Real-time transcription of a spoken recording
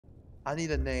I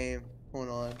need a name. Hold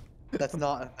on. That's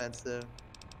not offensive.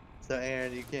 So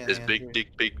Aaron, you can't Is answer.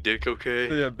 big dick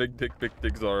okay? Yeah, big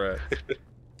dick's alright.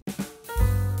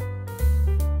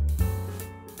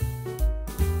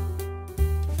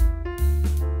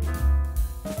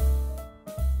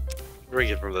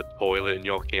 Drinking from the toilet and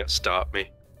y'all can't stop me.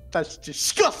 That's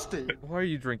disgusting. Why are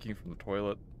you drinking from the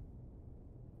toilet?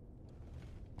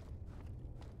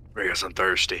 Because I'm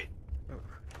thirsty.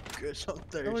 Gosh, I'm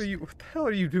What thirsty. the hell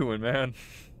are you doing, man?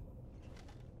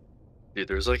 Dude,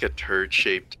 there's like a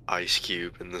turd-shaped ice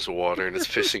cube in this water and it's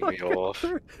pissing me off.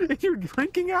 And you're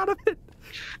drinking out of it?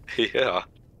 Yeah.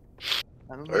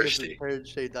 I don't think it's Thirsty. a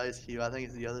bird-shaped ice cube. I think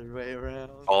it's the other way around.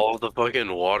 All the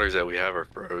fucking waters that we have are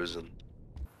frozen.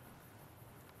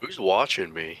 Who's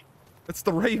watching me? It's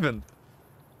the Raven.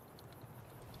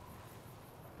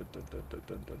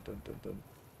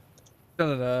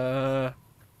 Da-da-da.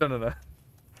 Da-da-da.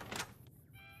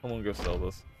 I'm gonna go sell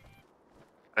this.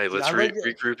 Hey, Dude, let's I like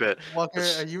it. regroup at. Walker,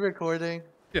 are you recording?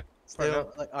 Yeah.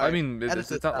 Still? Like, I mean, edit it's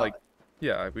this not out. like...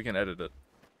 Yeah, we can edit it.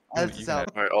 Edit You this can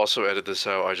out. Alright, also edit this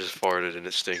out. I just farted and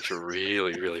it stinks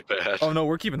really bad. Oh no,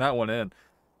 we're keeping that one in.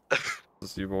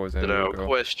 This you boys and Now, go.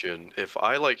 question: if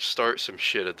I like start some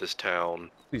shit at this town,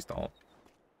 Please don't.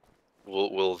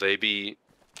 will they be?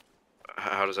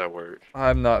 How does that work?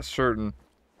 I'm not certain.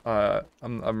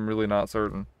 I'm really not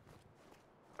certain.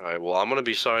 Alright, well I'm gonna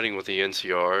be siding with the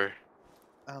NCR.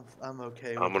 I'm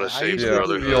okay. I'm with gonna that. I save usually Yeah, do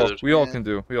Brotherhood. we all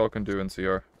man. can do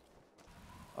NCR.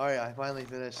 Alright, I finally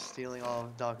finished stealing all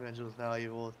of Doc Mitchell's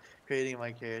valuables, creating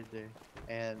my character,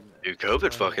 and... Dude,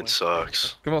 COVID fucking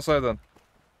sucks. Come outside then.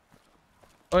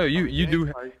 Oh yeah, you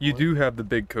you do have the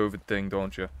big COVID thing,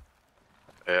 don't you?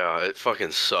 Yeah, it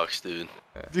fucking sucks, dude.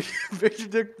 Big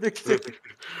dick, big dick.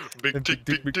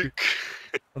 Big dick.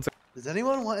 Does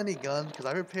anyone want any guns? Because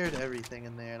I repaired everything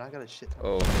in there, and I got a shit ton.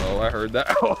 Oh no, I heard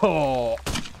that. Oh.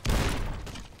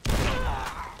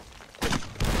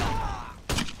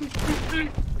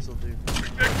 This'll do.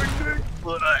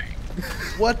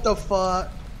 What the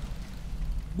fuck?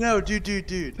 No,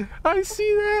 dude. I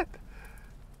see that.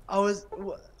 I was...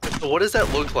 What does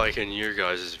that look like in your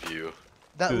guys' view?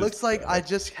 That Dude, looks like I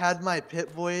just had my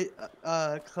Pip-Boy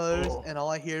closed, and all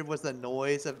I heard was the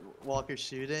noise of Walker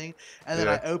shooting, and then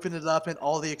Yeah. I opened it up, and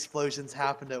all the explosions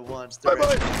happened at once.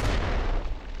 Bye-bye.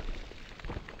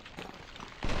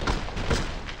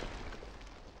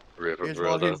 River Here's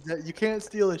brother. Walker's dead. You can't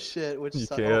steal his shit, which You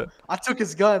sucks. can't. Oh, I took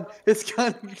his gun. His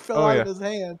gun fell Oh, out yeah. of his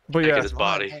hand. But Look yeah, at his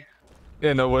body.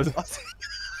 yeah, no, what?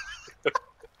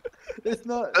 It's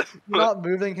not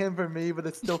moving him for me, but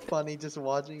it's still funny just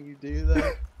watching you do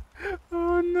that.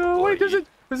 Oh no! Boy, Wait, there's a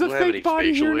don't have any fake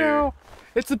body facial here hair. now.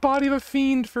 It's the body of a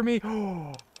fiend for me.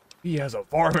 Oh, he has a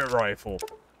varmint rifle.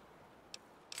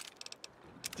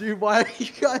 Dude, why are you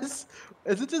guys?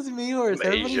 Is it just me or is I'm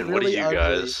everybody Asian. really What are you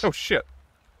ugly? guys? Oh shit.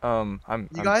 You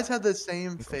guys have the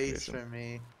same I'm face Caucasian. for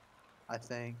me, I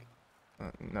think.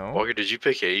 No. Walker, did you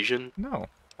pick Asian? No,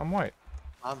 I'm white.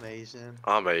 I'm Asian.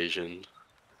 I'm Asian.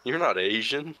 You're not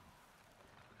Asian.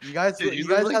 You guys, Dude, you you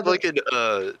guys look have like an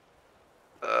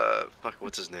fuck,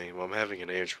 what's his name? I'm having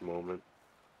an answer moment.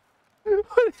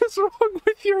 What is wrong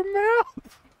with your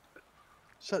mouth?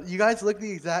 You guys look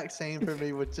the exact same for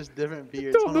me with just different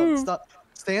beards. Don't Hold on, move. stop.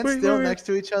 Stand Wait, still wait. next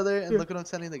to each other and Yeah. look what I'm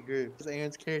sending the group. Because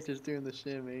Aaron's character's doing the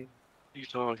shimmy. What are you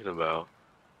talking about?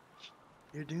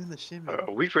 You're doing the shimmy. Are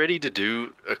we ready to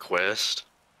do a quest?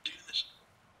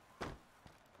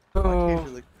 My Oh,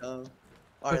 character looks dumb.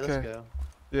 Alright, let's okay. go.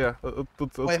 yeah. Let's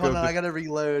Wait, go. hold on. I gotta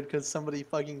reload because somebody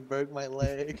fucking broke my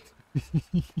leg.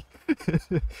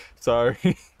 Sorry.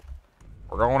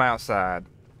 We're going outside.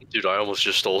 Dude, I almost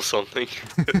just stole something.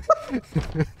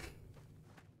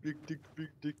 Big dick, big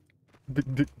dick.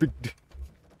 Big dick, big dick.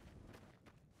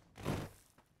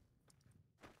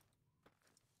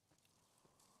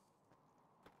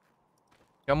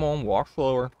 Come on, walk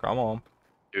slower. Come on.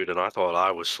 Dude, and I thought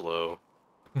I was slow.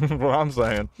 What I'm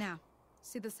saying. Now,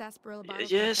 see the sarsaparilla bottle?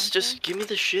 Yes, just give me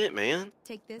the shit, man.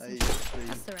 Take this. Hey, And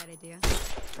that's the right idea.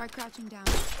 Try crouching down.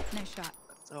 Nice shot.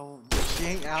 so, she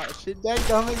ain't out. Shit,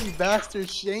 dadgummit, you bastard.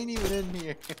 She ain't even in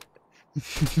here.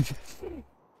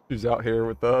 She's out here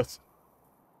with us.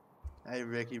 Hey,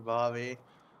 Ricky Bobby.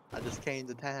 I just came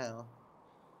to town.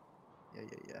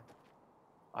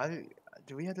 Yeah.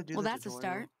 Do we have to do Well, the that's a tutorial?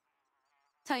 start.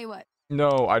 Tell you what.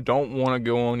 No, I don't want to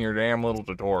go on your damn little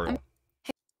tutorial.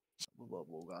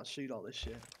 Whoa, God, shoot all this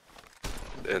shit.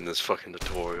 In this fucking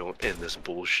tutorial, in this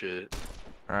bullshit.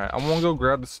 Alright, I'm gonna go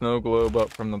grab the snow globe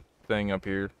up from the thing up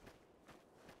here.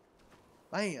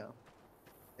 Bam.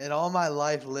 In all my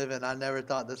life living, I never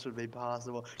thought this would be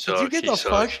possible. Did you Suck, get he the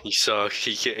suck, fuck? he suck,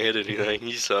 he can't hit anything,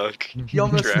 he suck. You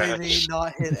almost made me Trash.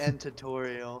 not hit end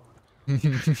tutorial. I'd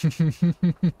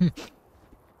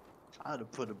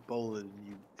have put a bullet in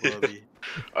you, Bubby.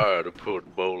 I'd have put a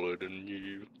bullet in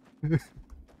you.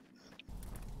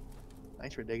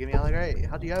 Thanks for digging me out of the grave.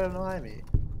 How'd you get behind me?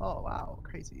 Oh, wow.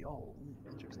 Crazy. Oh,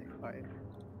 interesting. Alright.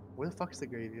 Where the fuck is the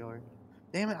graveyard?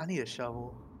 Damn it, I need a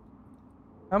shovel.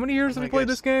 How many years have you played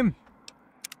this game?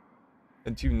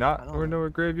 And do you not don't know where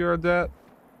graveyard's at?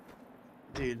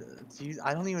 Dude,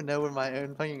 I don't even know where my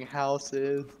own fucking house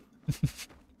is.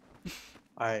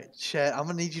 Alright, Chet, I'm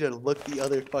gonna need you to look the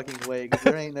other fucking way, because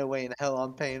there ain't no way in hell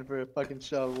I'm paying for a fucking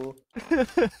shovel.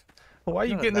 Why are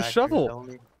you getting a shovel?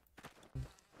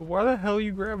 Why the hell are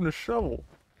you grabbing a shovel?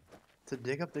 To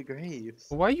dig up the graves.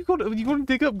 Why are you going to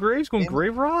dig up graves? Going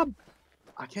grave rob?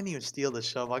 I can't even steal the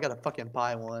shovel. I gotta fucking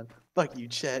buy one. Fuck you,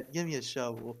 Chet. Give me a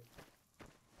shovel.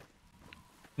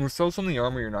 We'll sell some of the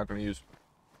armor you're not going to use.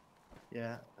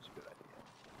 Yeah, that's a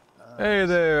good idea. Hey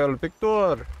there,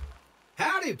 Victor.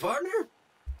 Howdy, partner.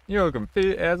 You're looking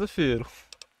fit as a fiddle.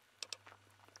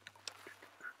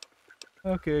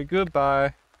 Okay,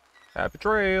 goodbye. Happy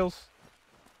trails.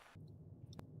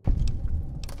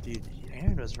 Dude,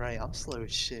 Aaron was right. I'm slow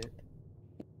as shit.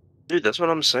 Dude, that's what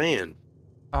I'm saying.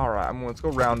 Alright, let's go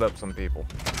round up some people.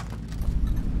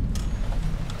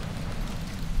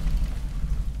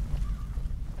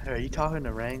 Hey, are you talking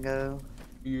to Rango?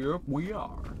 Yep, we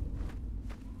are.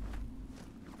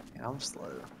 Yeah, I'm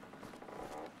slow.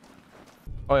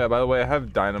 Oh yeah, by the way, I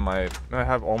have dynamite. I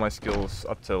have all my skills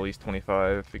up to at least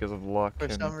 25 because of luck. For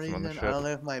and some on the reason, I ship. don't know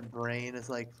if my brain is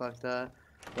like fucked up,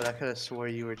 but I could have swore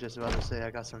you were just about to say I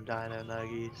got some dino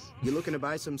nuggies. You looking to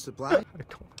buy some supply? I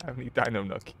don't have any dino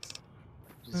nuggies.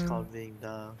 Just called being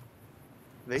dumb.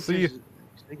 See,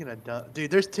 Speaking of dumb,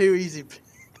 dude, there's two easy.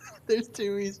 There's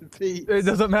two easy peeps. it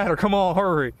doesn't matter. Come on,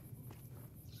 hurry.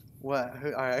 What?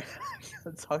 All right,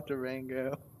 let's talk to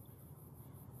Rango.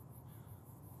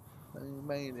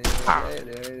 When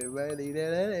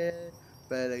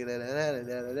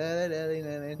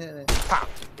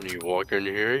you walk in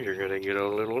here, you're gonna get a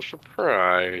little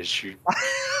surprise.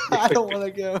 I don't want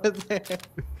to go in there.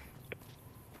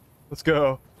 Let's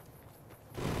go.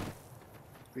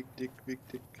 Big dick, big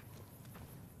dick.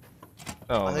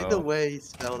 Oh, I think no. the way he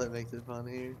spelled it makes it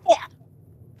funny.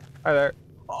 Hi there.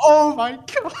 Oh my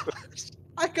gosh!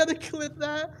 I gotta clip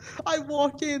that. I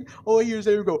walk in, all I hear is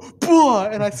Aaron go, "Blah!"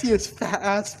 and I see his fat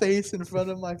ass face in front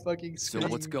of my fucking screen. So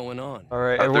what's going on? All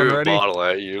right, I everyone threw a ready? bottle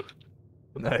at you.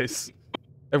 Nice.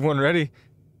 Everyone ready?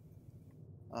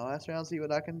 I'll ask around, see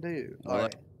what I can do. Well,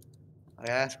 Alright. I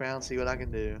ask around, see what I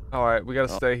can do. All right, we gotta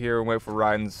stay here and wait for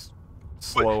Ryan's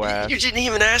slow ass. You didn't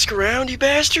even ask around, you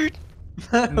bastard.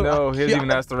 No, he hasn't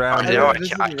even asked around. I Now know, I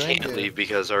this can't, is Rango. leave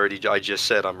because I just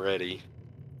said I'm ready.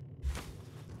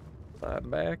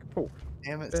 Back and forth.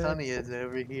 Damn it, Sonny is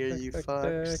over here, you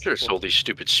fucks. Should have sold these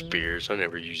stupid spears. I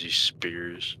never use these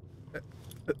spears.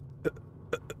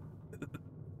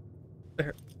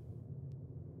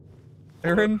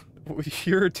 Aaron,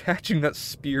 you're attaching that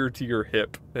spear to your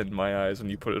hip in my eyes when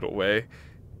you put it away.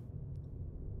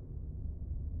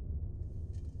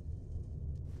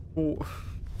 Oh.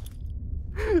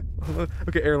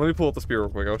 Okay, Aaron, let me pull up the spear real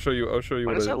quick. I'll show you Why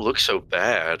what does that look so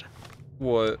bad?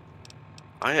 What?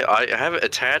 I have it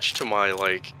attached to my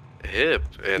like hip,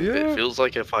 and Yeah. it feels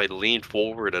like if I lean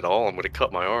forward at all, I'm gonna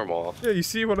cut my arm off. Yeah, you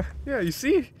see yeah, you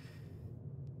see?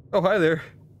 Oh, hi there.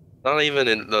 Not even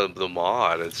in the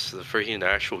mod. It's the freaking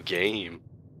actual game.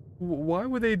 Why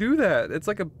would they do that? It's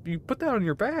like you put that on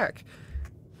your back.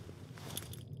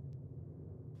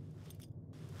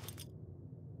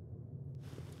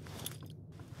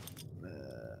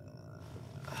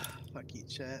 Fuck you,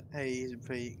 chat. Hey, Easy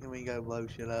Pete, can we go blow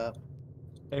shit up?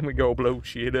 And we go blow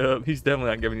shit up. He's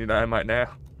definitely not giving you dynamite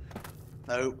now.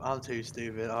 Nope, I'm too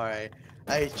stupid. Alright.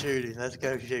 Hey, Trudy, let's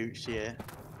go shoot shit.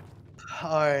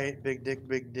 Alright, big dick,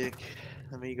 big dick.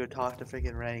 Let me go talk to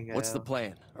freaking Rango. What's the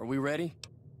plan? Are we ready?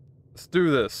 Let's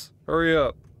do this. Hurry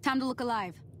up. Time to look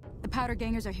alive. The powder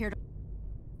gangers are here to...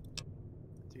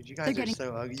 Dude, you guys are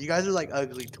so ugly. You guys are like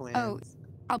ugly twins. Oh,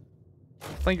 I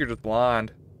think you're just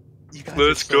blind. You guys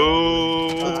Let's are so go.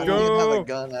 ugly. I Let's don't even have go. a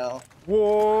gun out.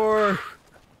 War!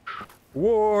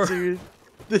 War! Dude,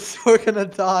 we're gonna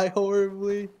die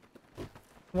horribly.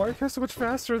 Why are you guys so much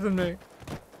faster than me?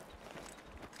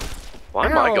 Why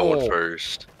am I going Ow.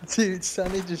 first? Dude,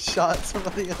 Sonny just shot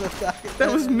somebody in the back of the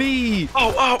That was head. me!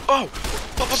 Oh!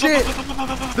 Shit!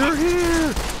 They're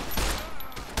here!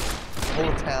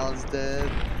 Whole town's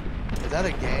dead. Is that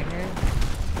a ganger?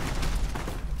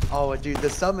 Oh, dude, the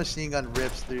submachine gun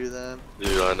rips through them.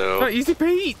 Dude, I know. Not easy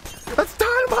Pete! That's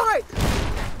dynamite!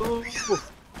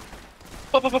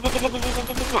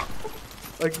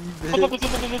 Like you did.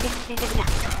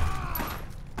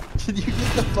 Can you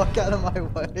get the fuck out of my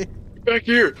way? Back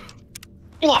here.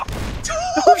 Blah.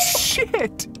 Oh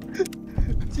shit!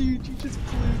 Dude, you just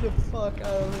blew the fuck out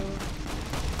of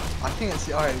him. I can't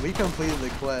see. Alright, we completed the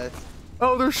quest.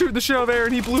 Oh, they're shooting the shit out of there,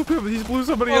 and he blew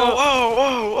somebody Oh, up.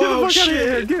 oh, Get the fuck out of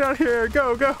here! shit. Get out of here!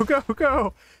 Go, go, go,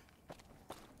 go!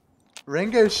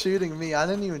 Ringo's shooting me. I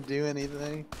didn't even do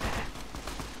anything.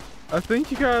 I think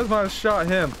you guys might have shot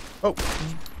him. Oh,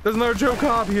 there's another Joe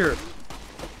Cobb here.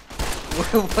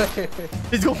 Where?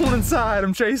 He's going inside.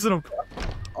 I'm chasing him.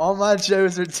 All my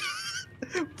Joes are.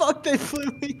 Fuck! They blew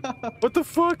me up. What the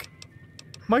fuck?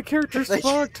 My character's They-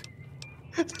 fucked.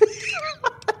 Are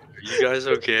you guys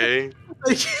okay?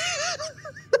 They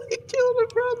killed a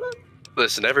brother.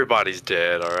 Listen, everybody's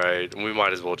dead, alright? We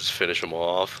might as well just finish them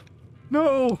off.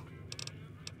 No.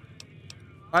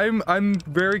 I'm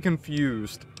very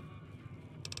confused.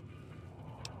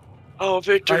 Oh,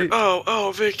 Victor.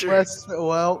 Oh, Victor.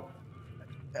 Well.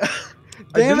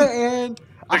 Damn it, Aaron.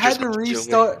 I had to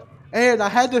restart. Aaron, I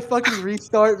had to fucking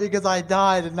restart because I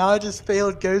died, and now I just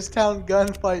failed Ghost Town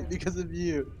gunfight because of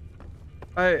you.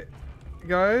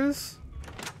 Guys?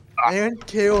 Aaron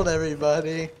killed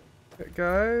everybody.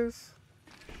 Guys?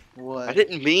 What? I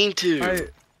didn't mean to.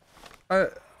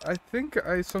 I think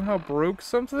I somehow broke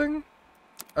something.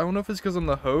 I don't know if it's because I'm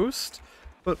the host,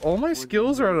 but all my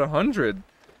skills are at 100.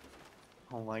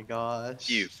 Oh my gosh.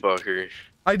 You fucker.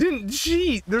 I didn't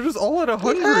cheat. They're just all at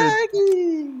 100.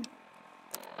 Laggy!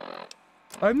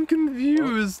 I'm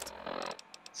confused.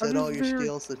 Set I'm all your very-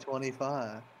 skills to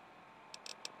 25.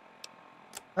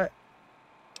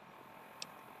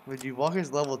 Would you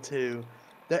Walker's level 2?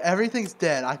 Everything's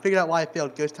dead. I figured out why I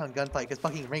failed Ghost Town gunfight because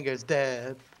fucking Ringo's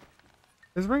dead.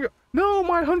 Is Ringo? No,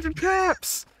 my 100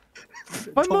 caps.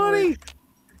 My Don't worry. money.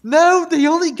 No, the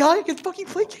only guy who can fucking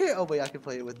play Oh wait, I can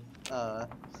play it with.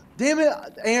 Damn it,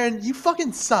 Aaron, you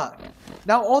fucking suck.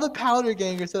 Now all the powder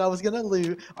gangers that I was gonna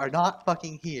loot are not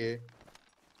fucking here.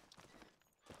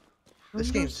 This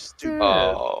game's stupid.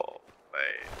 Oh,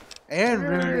 man. Aaron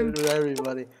ruined it for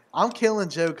everybody. I'm killing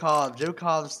Joe Cobb. Joe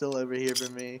Cobb's still over here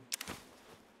for me.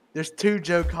 There's 2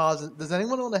 Joe Cobbs. Does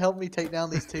anyone want to help me take down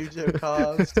these 2 Joe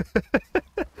Cobbs?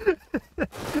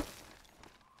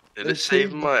 Did it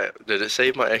save my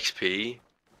XP?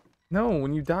 No,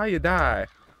 when you die, you die.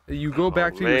 You go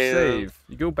back to your man. save.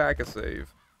 You go back a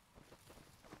save.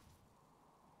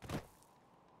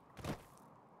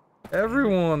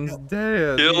 Everyone's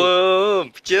dead. Kill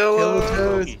him! Kill Kill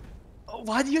him! Joe's. Oh,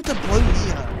 why do you have to blow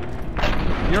me up?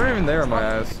 You're not even there, my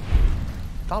ass.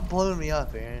 Stop blowing me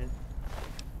up, Aaron.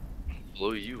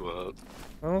 Blow you up.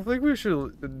 I don't think we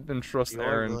should entrust You are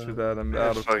Aaron blue. to that Man,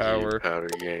 out of fuck you, tower. powder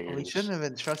gangers. We shouldn't have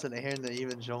entrusted Aaron to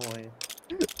even join.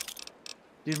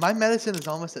 Dude, my medicine is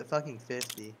almost at fucking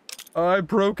 50. I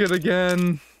broke it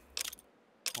again.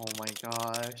 Oh my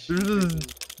gosh. There's this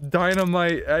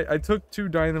dynamite. I took 2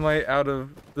 dynamite out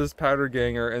of this powder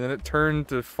ganger, and then it turned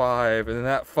to 5, and then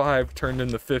that 5 turned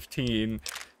into 15.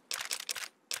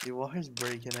 Dude, Walker's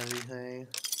breaking everything.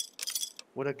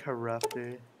 What a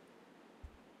corrupter.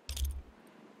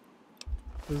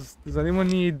 Does anyone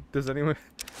need? Does anyone?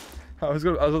 I was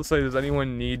gonna say, does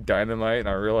anyone need dynamite? And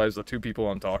I realized the 2 people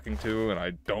I'm talking to, and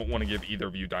I don't want to give either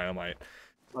of you dynamite.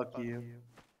 Fuck you.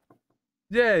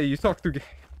 Yeah, you talked through game.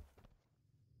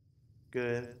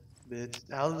 Good, bitch.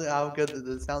 How good does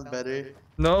it sound better?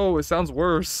 No, it sounds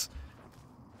worse.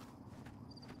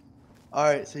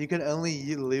 Alright, so you can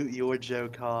only loot your Joe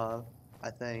Cobb, I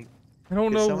think. I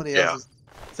don't 'Cause know.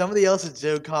 Somebody else's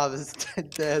Joe Cobb is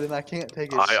dead and I can't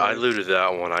take his I shit. looted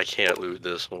that one. I can't loot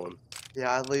this one.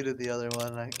 Yeah, I looted the other one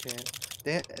and I can't.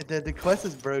 Damn, the quest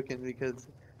is broken because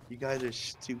you guys are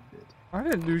stupid. I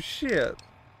didn't do shit.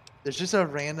 There's just a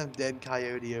random dead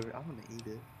coyote over. I'm gonna eat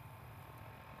it.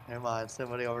 Never mind,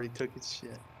 somebody already took his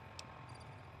shit.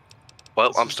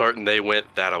 Well, I'm starting. They went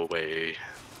that away.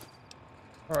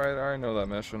 Alright, I know that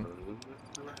mission.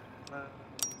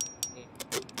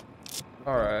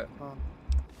 Alright.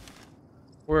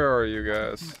 Where are you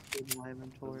guys? In my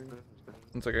inventory.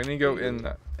 It's like I need to go in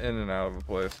and out of a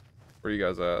place. Where you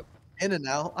guys at? In and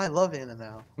out. I love In and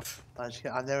Out.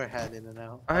 I've never had In and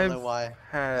Out. I don't know why.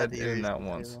 I had the In and Aries Out on the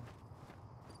once. table.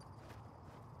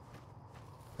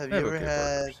 Have They you have ever okay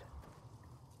had? burgers.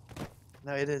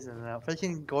 No, it is In and Out.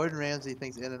 Freaking Gordon Ramsay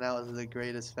thinks In and Out is the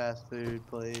greatest fast food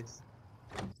place.